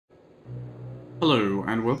Hello,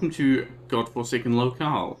 and welcome to Godforsaken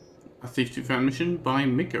Locale, a Thief to Found mission by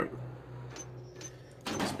Miko.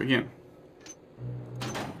 Let's begin.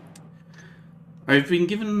 I've been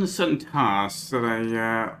given certain tasks that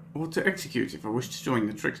I ought to execute if I wish to join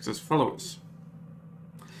the Trickster's followers.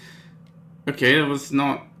 Okay, that was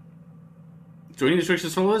not joining the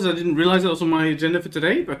Trickster's followers. I didn't realize that was on my agenda for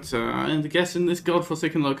today, but I guess in this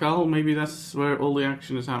Godforsaken Locale, maybe that's where all the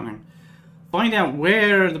action is happening. Find out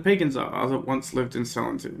where the pagans are that once lived in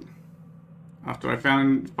Salentine. After I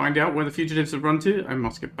find out where the fugitives have run to, I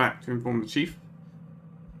must get back to inform the chief.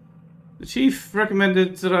 The chief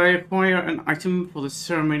recommended that I acquire an item for the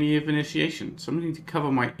ceremony of initiation, something to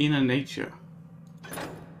cover my inner nature.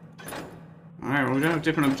 Alright, well, we don't have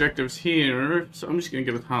different objectives here, so I'm just going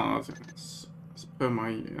to go with hard, as per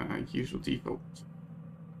my usual default.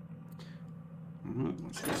 Alright,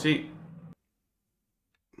 let's go see.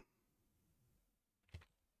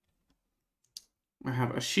 I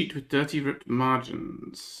have a sheet with dirty, ripped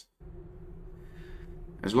margins.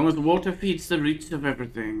 As long as the water feeds the roots of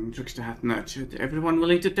everything, Trickster hath nurtured. Everyone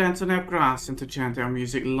willing to dance on our grass and to chant our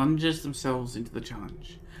music lunges themselves into the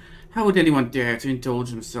challenge. How would anyone dare to indulge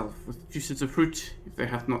himself with juices of fruit if they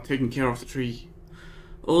hath not taken care of the tree?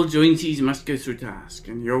 All jointees must go through task,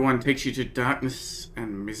 and your one takes you to darkness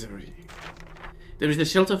and misery. There is a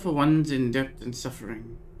shelter for ones in debt and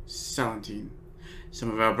suffering. Salentine. Some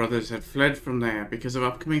of our brothers had fled from there because of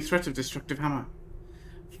upcoming threat of destructive hammer.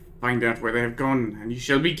 Find out where they have gone, and you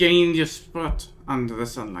shall be gained your spot under the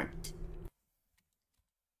sunlight.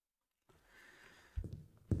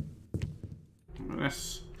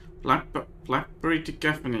 Yes. Blackberry to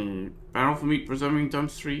Gaffney. Barrel for meat preserving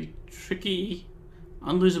 ×3. Tricky.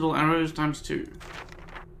 Unlosable arrows ×2.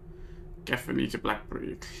 Gaffney to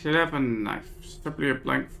Blackberry. Clever knife. Simply a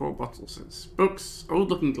blank 4 bottles. Books. Old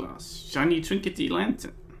looking glass. Shiny trinkety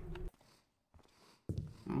lantern.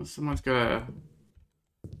 Oh, someone's got a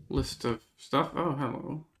list of stuff. Oh,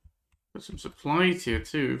 hello. Got some supplies here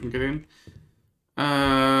too. We can get in.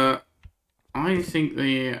 I think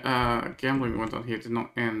the gambling we went on here did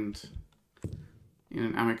not end in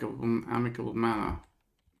an amicable manner.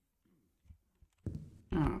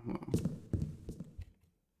 Oh, well.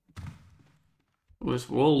 Well, this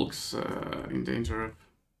wall looks in danger of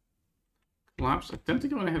collapse. I don't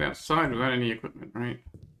think I want to head outside without any equipment, right?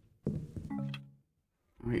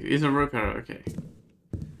 Oh, it is a rope arrow, okay.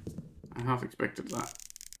 I half expected that.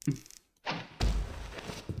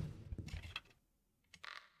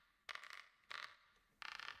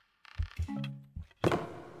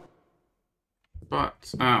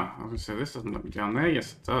 But, I was going to say, this doesn't let me down there.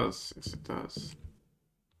 Yes, it does. Yes, it does.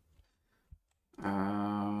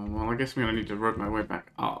 Well, I guess I'm going to need to rope my way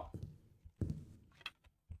back up.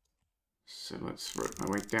 So let's rope my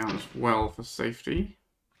way down as well for safety.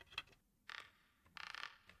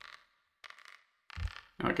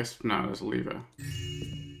 I guess, no, there's a lever.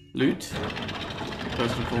 Loot,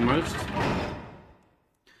 first and foremost.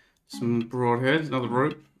 Some broadheads, another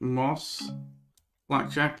rope, moss,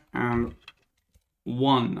 blackjack, and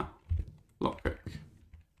 1 lockpick.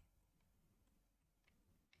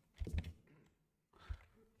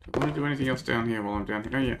 Do I want to do anything else down here while I'm down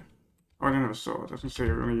here? Oh, yeah. Oh, I don't have a sword. I was going to say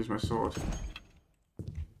I'm going to use my sword.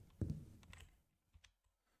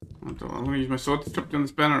 I'm going to use my sword to chop down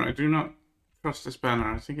this banner. I do not trust this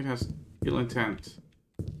banner. I think it has ill intent.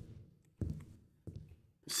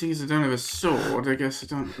 Seeing as I don't have a sword, I guess I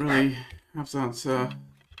don't really have that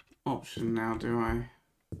option now, do I?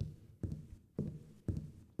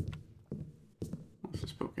 What's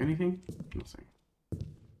this book? Anything? Nothing.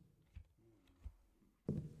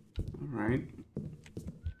 Alright.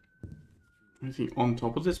 Anything on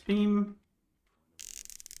top of this beam?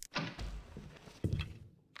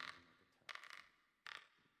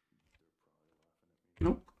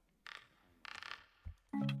 Nope.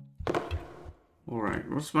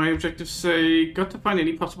 Alright, what's my objective say? Got to find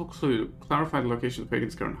any possible clue. Clarify the location of the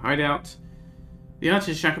pagan's current hideout. The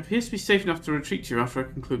archer's shack appears to be safe enough to retreat to after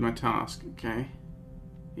I conclude my task. Okay.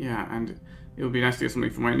 Yeah, and it would be nice to get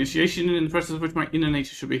something for my initiation, in the process of which my inner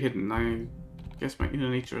nature should be hidden. I guess my inner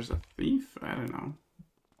nature is a thief? I don't know.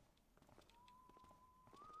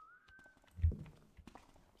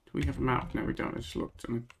 Do we have a map? No, we don't. I just looked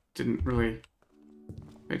and I didn't really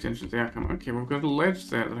pay attention to the outcome. Okay, well, we've got a ledge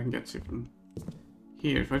there that I can get to from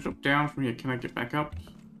here. If I drop down from here, can I get back up?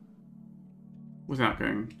 Without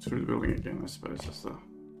going through the building again, I suppose. That's the... Got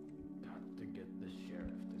to get the sheriff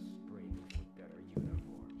to spring with better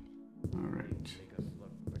uniforms. Alright. Make us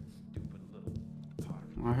look like stupid little party.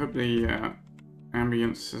 Well, I hope the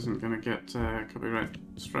ambience isn't going to get copyright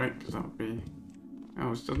strike, because that would be... Oh,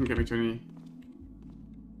 this doesn't get me to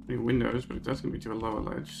Any windows, but it does going to be to a lower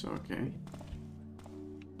ledge, so okay.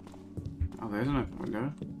 Oh, there's an open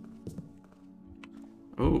window.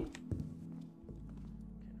 Oh.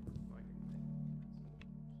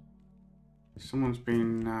 Someone's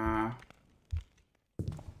been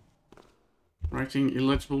writing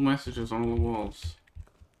illegible messages on all the walls.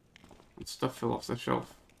 And stuff fell off the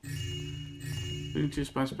shelf. Including 2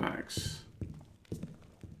 spice bags.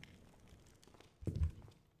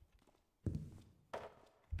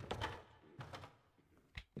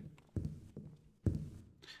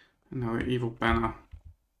 Another evil banner.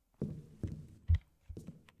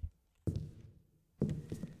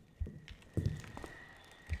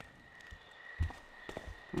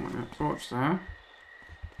 Oh, that torch there.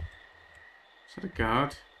 Is that a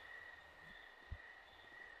guard?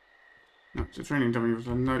 No, it's a training dummy with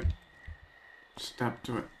a note stabbed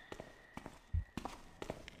to it.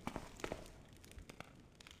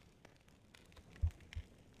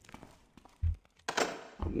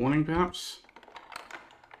 A warning, perhaps?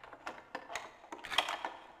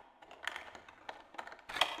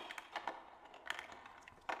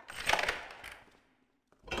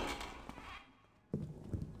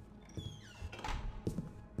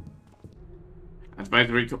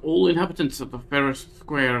 Advisory to all inhabitants of the Ferris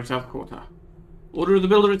Square South Quarter. Order of the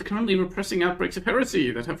Builder is currently repressing outbreaks of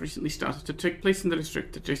heresy that have recently started to take place in the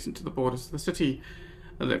district adjacent to the borders of the city.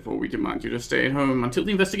 Therefore, we demand you to stay at home until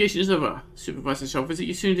the investigation is over. Supervisor shall visit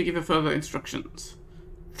you soon to give you further instructions.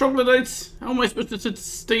 Troglodytes, how am I supposed to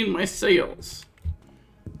sustain my sails?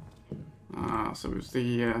 Ah, so it was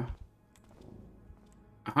the,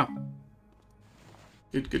 aha.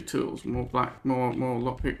 Good tools. More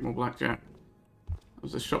lockpick, more blackjack. That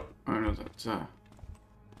was a shop owner that,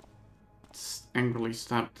 angrily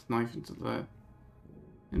stabbed the knife into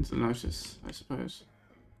the notice, I suppose.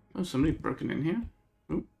 Oh, somebody broken in here.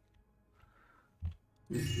 Oh,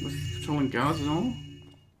 with patrolling guards and all.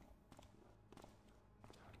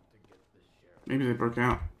 Maybe they broke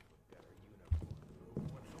out.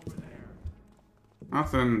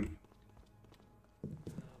 Nothing.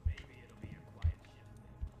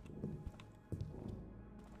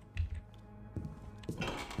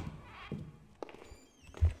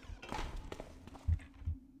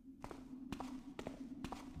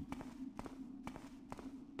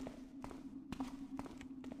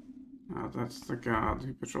 That's the guard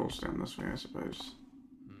who patrols down this way, I suppose.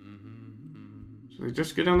 So they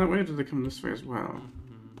just go down that way, or do they come this way as well?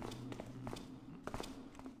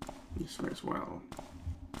 This way as well.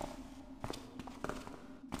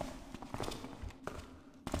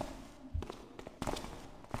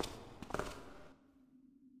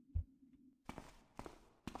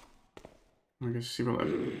 I guess see what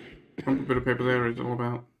that crumpled bit of paper there is all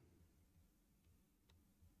about.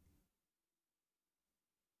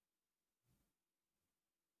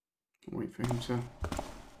 Wait for him to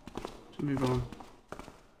move on.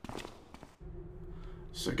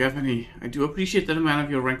 Sir Gaffney, I do appreciate that a man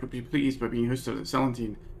of your rank would be pleased by being hosted at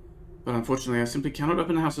Salentine, but unfortunately I simply cannot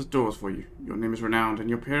open the house's doors for you. Your name is renowned, and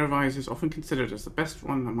your pair of eyes is often considered as the best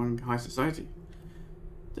one among high society.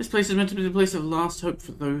 This place is meant to be the place of last hope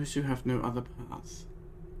for those who have no other path.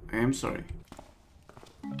 I am sorry.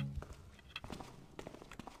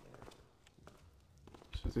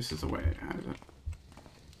 So this is the way out of it.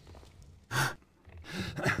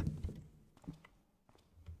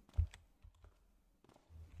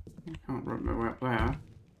 I can't run my way up there.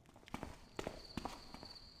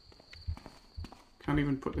 Can't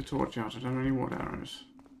even put the torch out. I don't have any water arrows.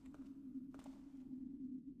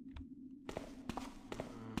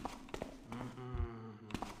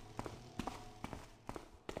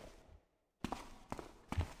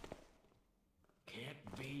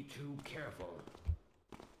 Can't be too careful.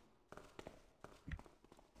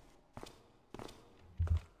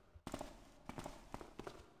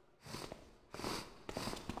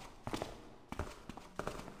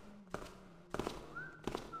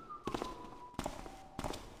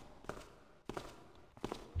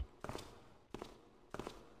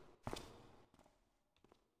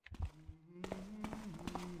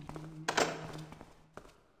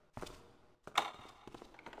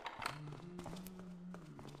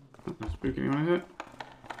 Not spook anyone, is it?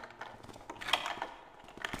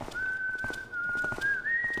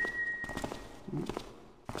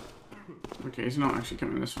 Okay, he's not actually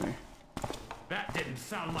coming this way. That didn't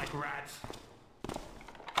sound like rats.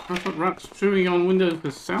 That's what rats chewing on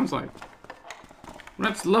windows sounds like.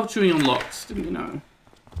 Rats love chewing on locks, didn't you know?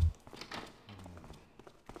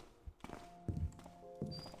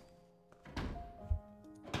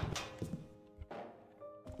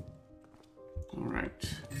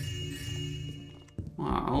 Alright.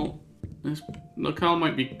 Well, Locale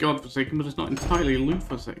might be godforsaken, but it's not entirely loot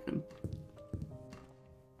forsaken.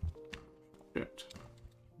 Shit.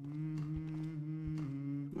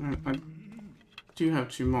 I do have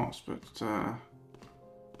 2 moss, but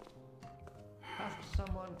Has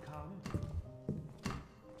someone come?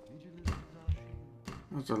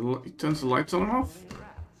 he turns the lights on and off? Only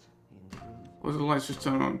rats, in truth. Or do the lights just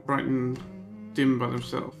turn on bright and dim by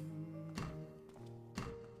themselves?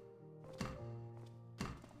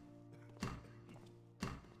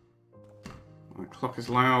 My clock is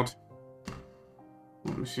loud.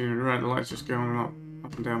 What machinery? Right, the lights just going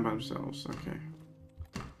up and down by themselves. Okay.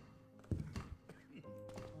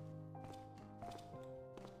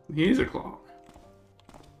 Here's a clock.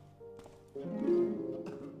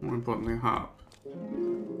 More importantly, a harp.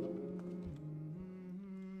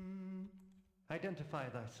 Identify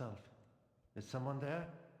thyself. Is someone there?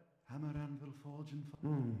 Hammer, anvil, forge,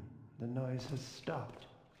 and The noise has stopped.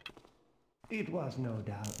 It was no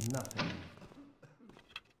doubt nothing.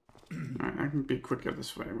 Alright, I can be quicker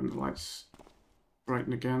this way when the lights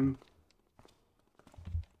brighten again.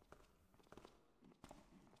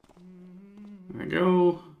 There we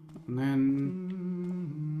go. And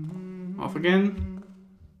then off again.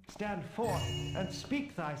 Stand forth and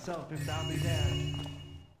speak thyself if thou be there.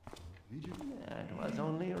 It was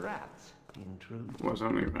only rats, in truth. It was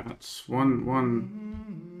only rats. One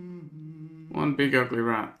big ugly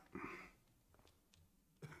rat.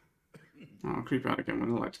 I'll creep out again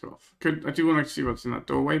when the lights go off. I do want to see what's in that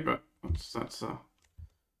doorway, but that's a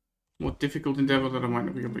more difficult endeavor that I might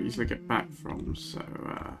not be able to easily get back from. So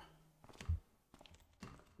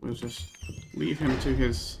we'll just leave him to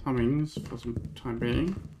his hummings for some time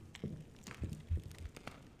being.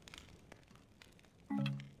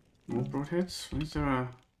 More broadheads? Is there a...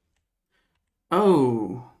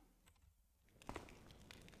 Oh!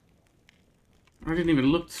 I didn't even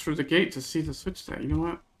look through the gate to see the switch there. You know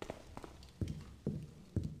what?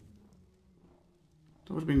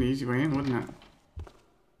 That would have been the easy way in, wouldn't it?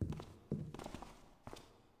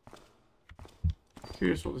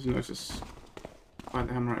 Curious what this notice by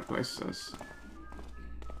the Hammerite place says.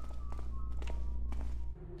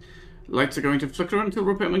 Lights are going to flicker until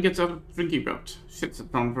Rupertman gets out of the drinking bout. Sits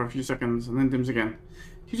it on for a few seconds and then dims again.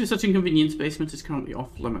 Due to such inconvenience, basement is currently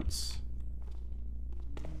off limits.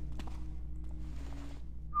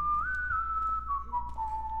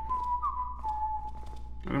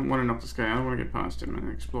 I don't want to knock this guy out. I want to get past him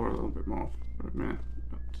and explore a little bit more for a minute.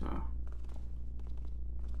 But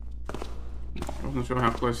I wasn't sure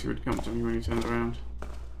how close he would come to me when he turned around.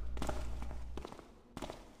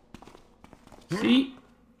 See?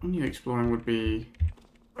 I knew exploring would be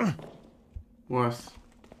worth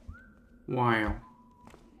while.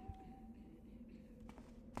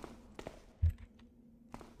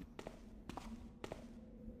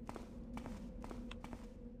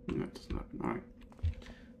 That doesn't happen. Alright.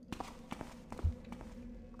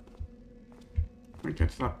 We get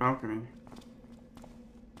to that balcony.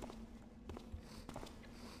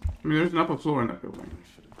 I mean, there's an upper floor in that building.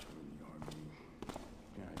 Should have joined the army.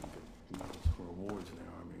 Yeah, you get medals for awards in the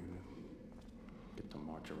army. Get to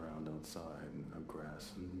march around outside and have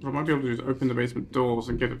grass. And What I might be able to do is open the basement doors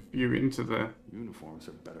and get a view into the uniforms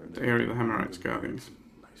are better the area the Hammerites guarding.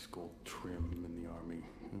 Nice gold trim in the army.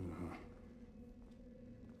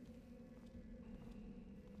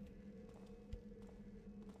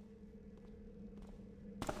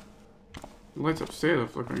 The lights upstairs are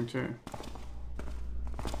flickering too.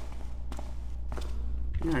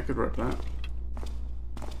 Yeah, I could rip that.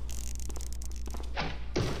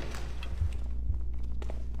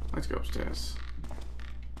 Let's go upstairs.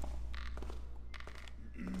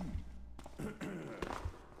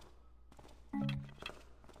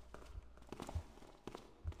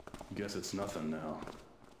 Guess it's nothing now.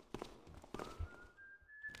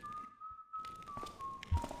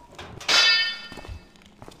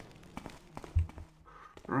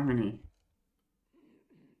 Romany.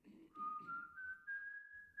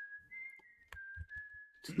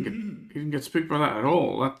 He didn't get spooked by that at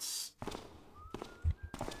all. That's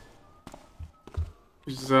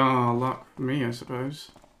bizarre luck for me, I suppose.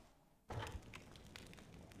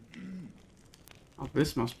 Oh,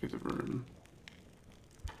 this must be the room.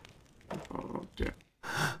 Oh dear.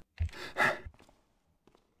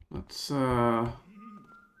 Let's you know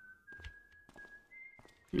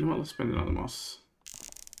what? Let's spend another moss.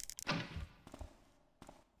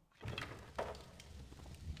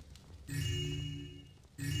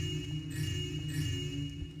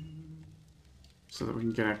 So that we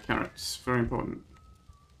can get our carrots. Very important.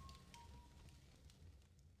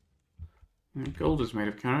 And gold is made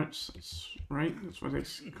of carrots. That's right. That's why they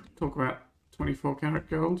talk about 24 karat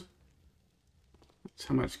gold. That's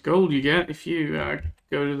how much gold you get if you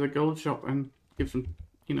go to the gold shop and give them,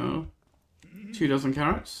 you know, 2 dozen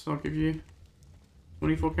carrots. I'll give you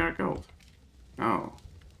 24 karat gold. Oh.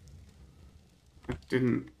 I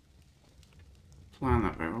didn't plan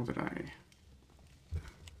that very well, did I?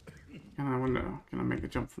 I wonder, can I make a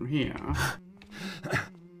jump from here?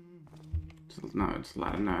 No, it's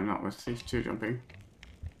ladder. No, not with these two jumping.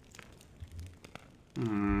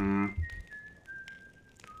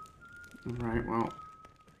 Right, well.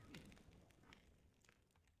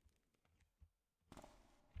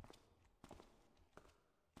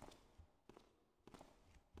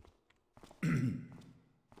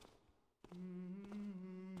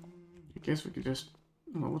 I guess we could just...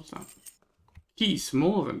 Oh, what's that? Key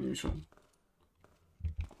smaller than usual. We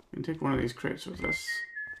can take one of these crates with us.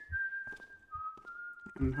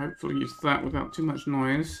 And hopefully use that without too much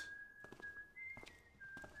noise.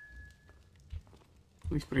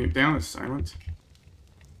 At least putting it down is silent.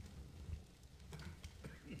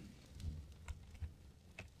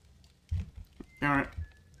 Carrot.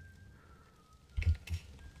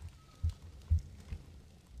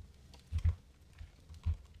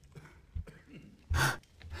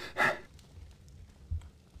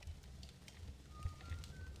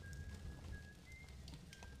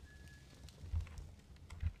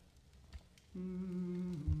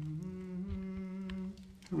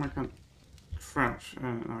 I can't crouch.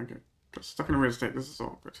 No, I got stuck in a weird state. This is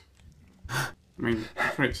awkward. I mean,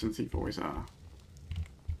 crates and thief always are.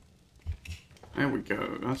 There we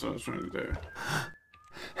go. That's what I was trying to do.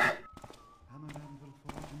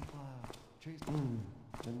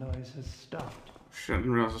 The noise has stopped. Shit, I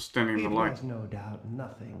didn't realize I was standing in the light. It was no doubt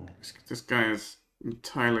nothing. This guy is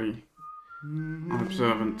entirely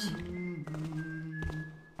unobservant.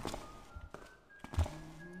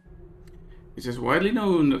 It is widely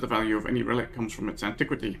known that the value of any relic comes from its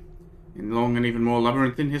antiquity. In the long and even more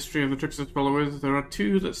labyrinthine history of the Trickster's followers, there are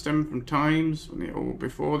two that stem from times when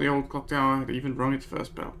before the old clock tower had even rung its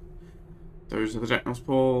first bell. Those are the Jacknal's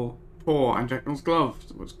paw and Jacknal's glove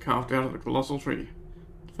that was carved out of the colossal tree.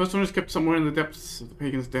 The first one is kept somewhere in the depths of the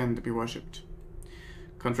pagan's den to be worshipped.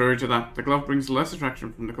 Contrary to that, the glove brings less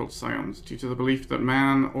attraction from the cult scions, due to the belief that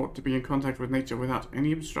man ought to be in contact with nature without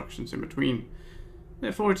any obstructions in between.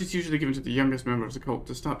 Therefore, it is usually given to the youngest member of the cult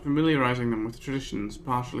to start familiarizing them with traditions,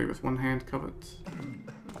 partially with one hand covered.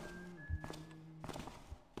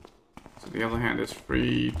 So the other hand is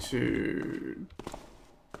free to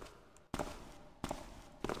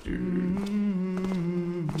do...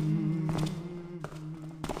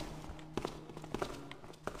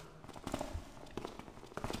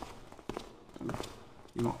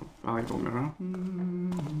 Not a valuable mirror.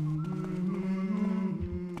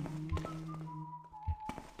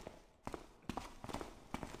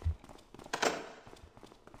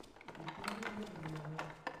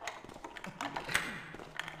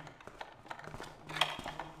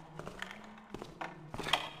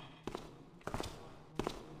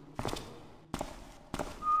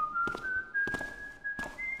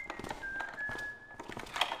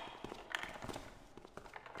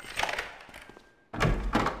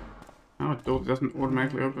 Door doesn't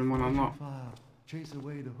automatically open when unlocked. Chase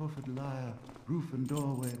away the hoofed liar, roof and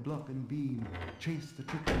doorway, block and beam. Chase the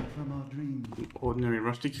trickster from our dreams. An ordinary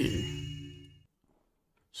rusty key.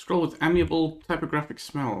 Scroll with amiable typographic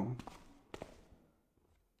smell.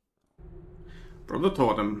 Brother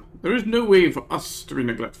Tordem, there is no way for us to be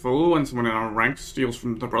neglectful when someone in our ranks steals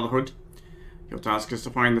from the Brotherhood. Your task is to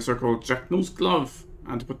find the so-called Jacknal's glove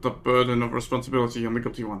and to put the burden of responsibility on the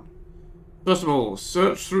guilty one. First of all,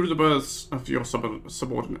 search through the berths of your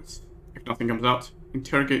subordinates. If nothing comes out,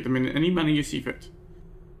 interrogate them in any manner you see fit.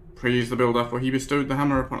 Praise the builder, for he bestowed the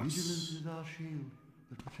hammer upon us. Vigilance is our shield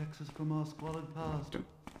that protects us from our squalid past.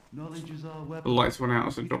 Knowledge is our weapon. The lights went out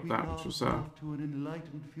as I dropped that, which was to an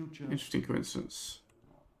enlightened future. Interesting coincidence.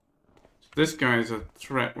 So this guy is a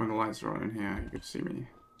threat when the lights are on in here. You can see me.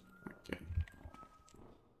 Okay.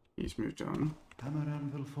 He's moved on. Hammer,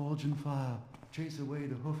 anvil, forge and fire. Chase away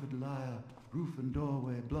the hoofed liar. Roof and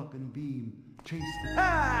doorway, block and beam. Chase the...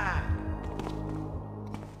 Ah!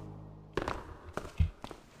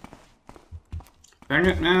 Dang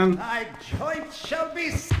it, man! Thy joints shall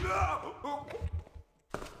be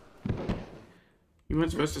You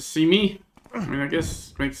weren't supposed to see me? I mean, I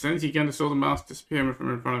guess it makes sense. He kind of saw the mask disappear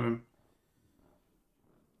from in front of him.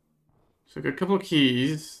 So I've got a couple of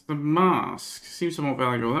keys. The mask seems somewhat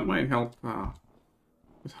valuable. That might help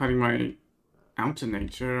with hiding my outer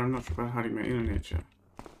nature. I'm not sure about hiding my inner nature.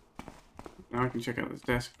 Now I can check out this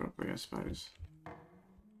desk properly, I suppose.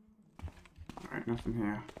 Alright, nothing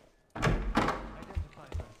here.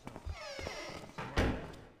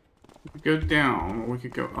 could go down, or we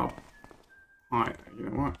could go up higher. You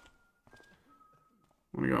know what?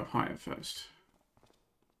 I want to go up higher first.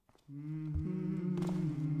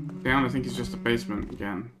 Down, I think, is just the basement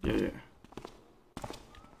again. Yeah.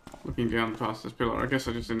 Looking down past this pillar. I guess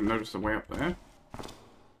I just didn't notice the way up there.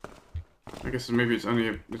 I guess maybe it's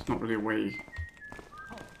only it's not really a way.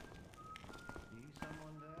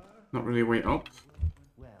 Not really a way up.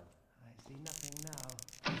 Well, I see nothing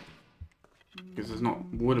now. Because there's not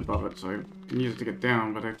wood above it, so I can use it to get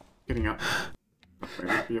down, but getting up that way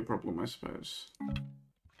would be a problem, I suppose.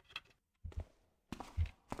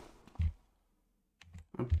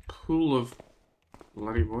 A pool of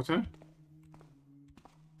bloody water?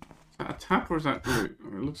 Is that a tap or is that blue?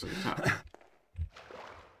 Oh, it looks like a tap.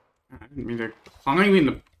 I didn't mean to climb in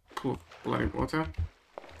the pool of bloody water.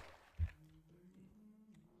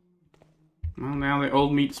 Well, now the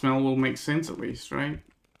old meat smell will make sense at least, right?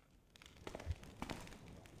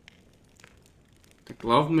 The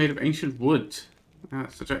glove made of ancient wood.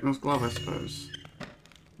 That's the Jack North's glove, I suppose.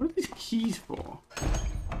 What are these keys for?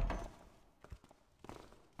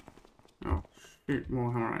 Oh, shoot,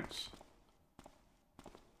 more hammerites.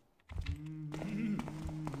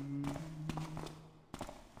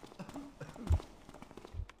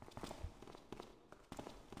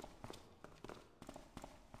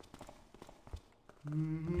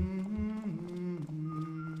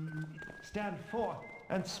 Stand forth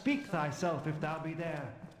and speak thyself if thou be there.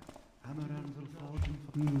 Amaranthal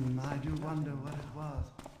fortune. I do wonder what it was,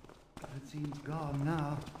 but it seems gone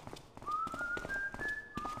now.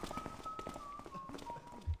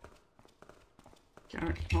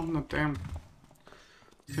 Garrett on the damn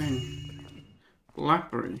thing.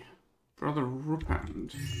 Blackberry. Brother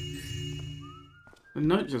Rupand. The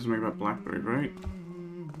note doesn't make about Blackberry, right?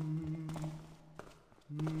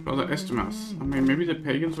 Brother Estimas. I mean, maybe the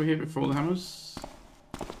pagans were here before the hammers?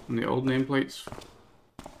 And the old nameplates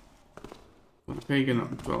for the pagan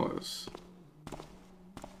dwellers.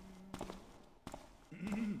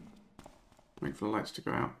 Wait for the lights to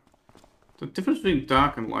go out. The difference between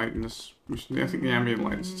dark and light in this mission, I think the ambient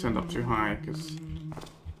light is turned up too high, because...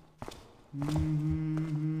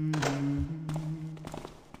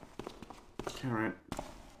 Carrot.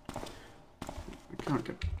 I can't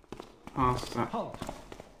get past that. Halt!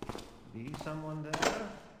 Be someone there?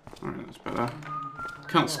 Alright, that's better.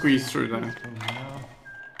 Can't squeeze through there.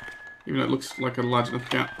 Even though it looks like a large enough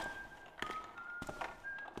gap.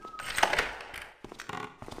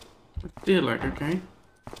 A deer leg, okay.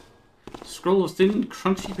 Scroll of thin,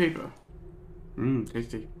 crunchy paper.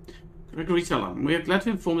 Tasty. Gregory Teller, we are glad to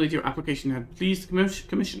inform that your application had pleased the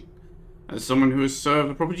commission. As someone who has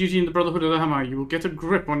served a proper duty in the Brotherhood of the Hammer, you will get a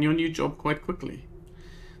grip on your new job quite quickly.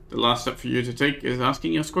 The last step for you to take is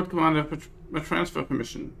asking your squad commander for a transfer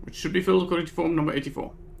permission, which should be filled according to form number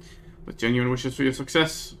 84. With genuine wishes for your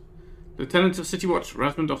success, Lieutenant of City Watch,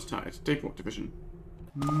 Rasmund Ostide, Take-Walk Division.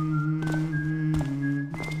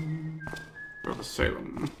 Brother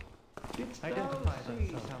Salem. Identify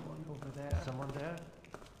someone over there. Someone there?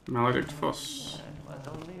 Maledict Foss. Was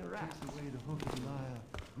only rats.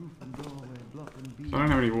 So I don't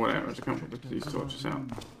have any water arrows. I can't put these torches out.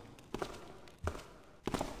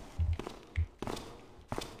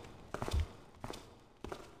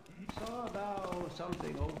 Saw thou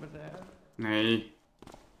something over there? Nay.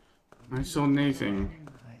 I saw nothing.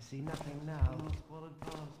 I see nothing now.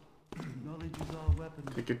 Knowledge is our weapon.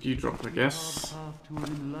 Take a dewdrop, I guess. Path to an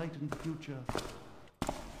enlightened future.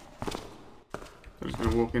 They're just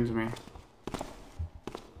gonna walk into me.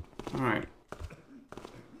 Alright.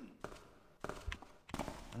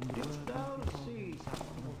 Didst thou see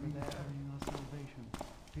something over there? Our salvation.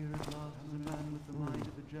 Here at last is a man with the mind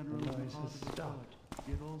of a general. The and noise heart has of a stopped. poet,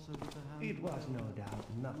 yet also with the hand It of was a no poet, doubt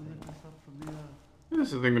who nothing. lifted us up from the earth.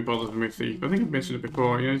 That's the thing that bothers me, Thief. I think I've mentioned it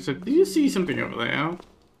before. You know, he said, did you see something over there?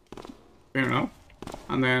 Fair enough.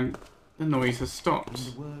 And then the noise has stopped.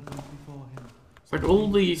 And the word went before him. It's like all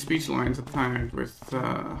the speech lines are tagged with The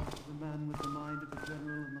man with the mind of a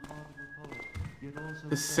general and the heart of a poet, yet also the with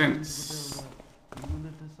the sense. hand of a builder, who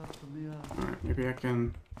lifted us up from the earth. Alright, maybe I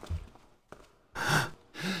can...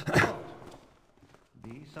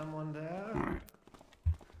 Be someone there? Alright.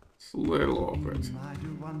 It's a little awkward. I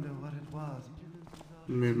do wonder what it was.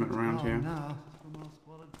 Movement around here. Now. From our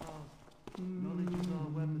squalid past. Knowledge is our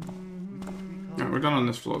weapon. Alright, we're done on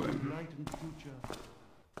this floor then. Enlightened future.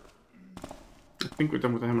 I think we're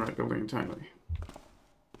done with the Hammerite building entirely.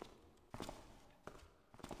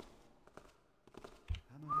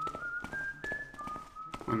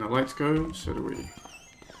 When the lights go, so do we.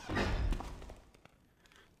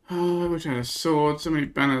 Oh, I wish I had a sword. So many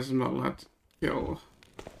banners I'm not allowed to kill.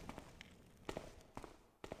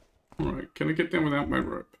 Alright. gonna get down without my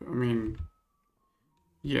rope. I mean,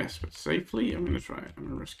 yes, but safely? I'm gonna try it. I'm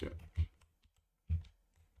gonna risk it.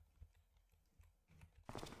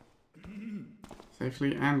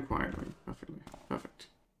 Safely and quietly. Perfectly. Perfect.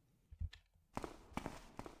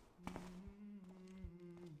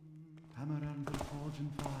 Hammer under the forge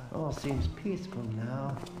and fire. All seems peaceful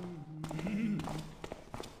now.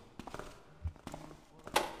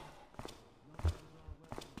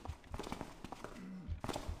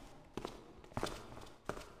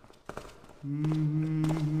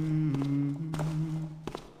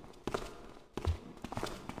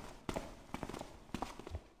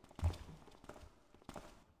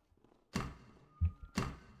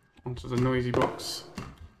 Onto the noisy box.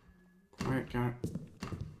 Quiet, Garrett.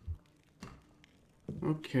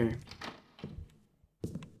 Okay.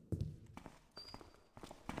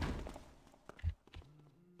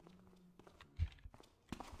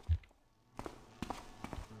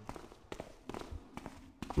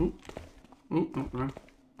 Ooh. Ooh, not there.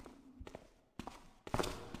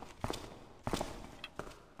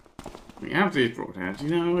 We have these broadheads. You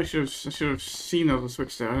know, I should have seen those and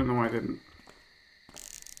switched there. I don't know why I didn't.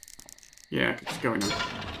 Yeah, I could just go in and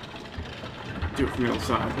do it from the other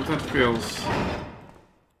side, but that feels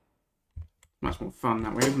much more fun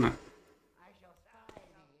that way, isn't it?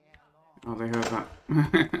 Oh, they heard that.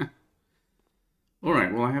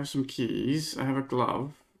 Alright, well I have some keys. I have a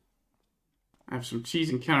glove. I have some cheese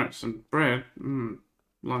and carrots and bread.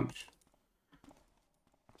 Lunch.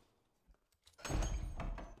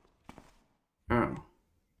 Oh.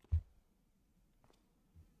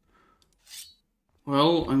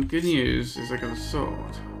 Well, and good news is I got a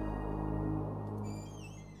sword.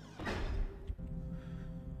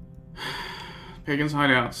 Pagan's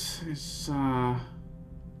hideouts is,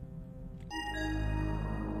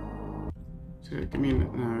 give me a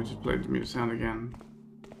minute. No, just play the music sound again.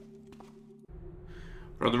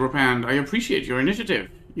 Brother Rapand, I appreciate your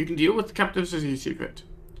initiative. You can deal with the captives as you see fit.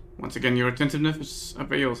 Once again, your attentiveness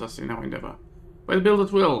avails us in our endeavor. By the build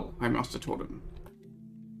at will, I Master Torden.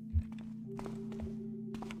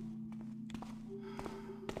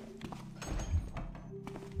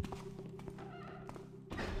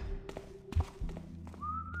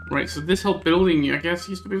 Right, so this whole building, I guess,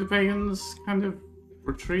 used to be the pagans' kind of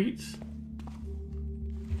retreat.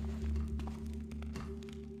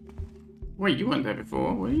 Wait, you weren't there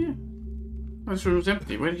before, were you? Oh, this room was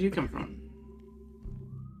empty. Where did you come from?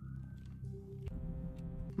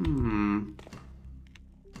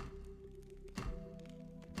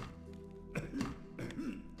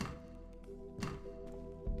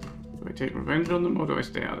 Do I take revenge on them or do I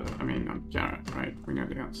stay out of it? I mean, I'm Jarrett, right? We know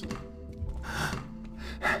the answer.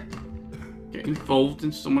 Get involved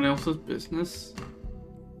in someone else's business?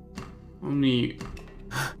 Only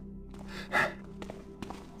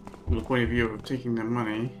from the point of view of taking their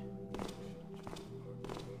money.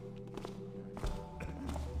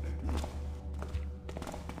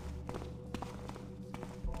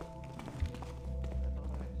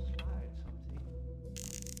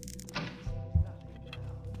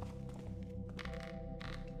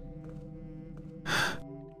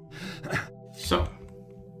 So.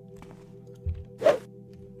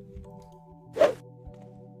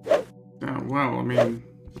 Well, I mean,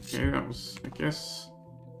 okay, that was, I guess,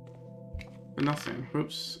 for nothing.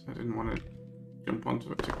 Whoops, I didn't want to jump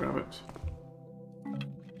onto it to grab it. I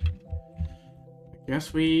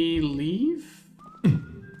guess we leave?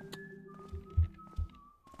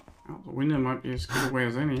 Out the window might be as good a way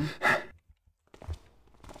as any.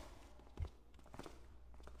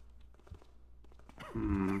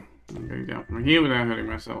 I'm going down from here without hurting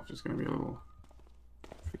myself. Just going to be a little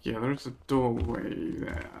tricky. Yeah, there's a doorway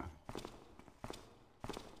there.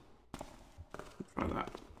 Try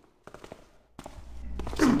that.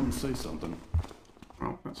 Someone say something.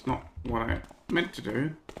 Well, that's not what I meant to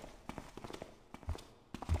do.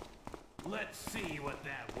 Let's see what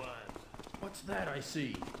that was. What's that I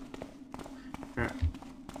see? Okay.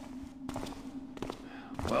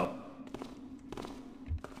 Well,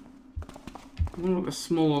 I wonder what the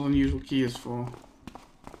smaller than usual key is for.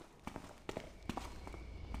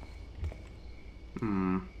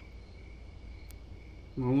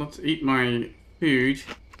 Well, let's eat my food.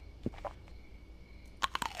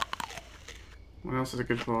 What else is it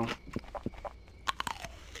good for?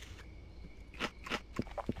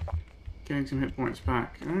 Getting some hit points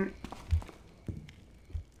back. Alright.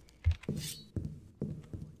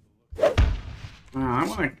 I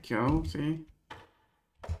want to kill, see?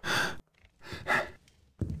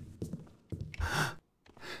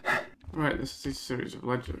 Right, this is a series of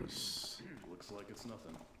ledgers. looks like it's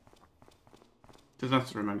nothing. Does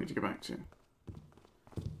that remember to go back to?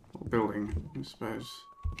 Well, building, I suppose.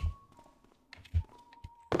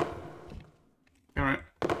 Alright.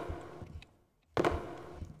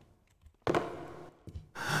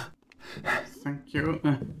 Thank you.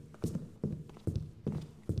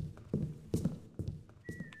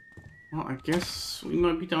 Well, I guess we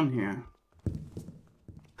might be done here.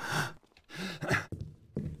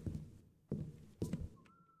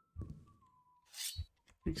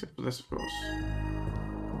 Except for this, of course.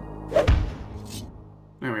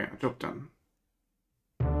 There we are, job done.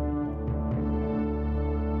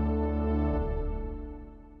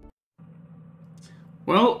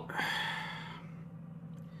 Well,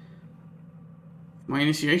 my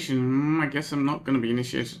initiation, I guess I'm not going to be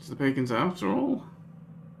initiated to the pagans after all.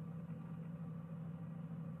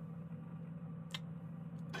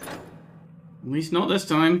 At least not this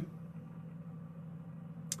time.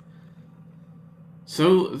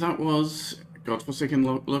 So that was Godforsaken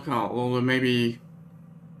Locale, or maybe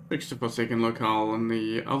Forsaken Locale, and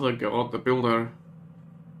the other god, the builder,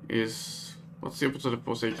 is... what's the opposite of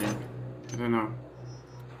Forsaking? I don't know.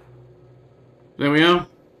 There we are.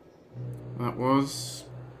 That was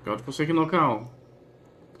Godforsaken Locale.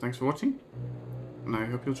 Thanks for watching, and I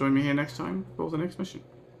hope you'll join me here next time for the next mission.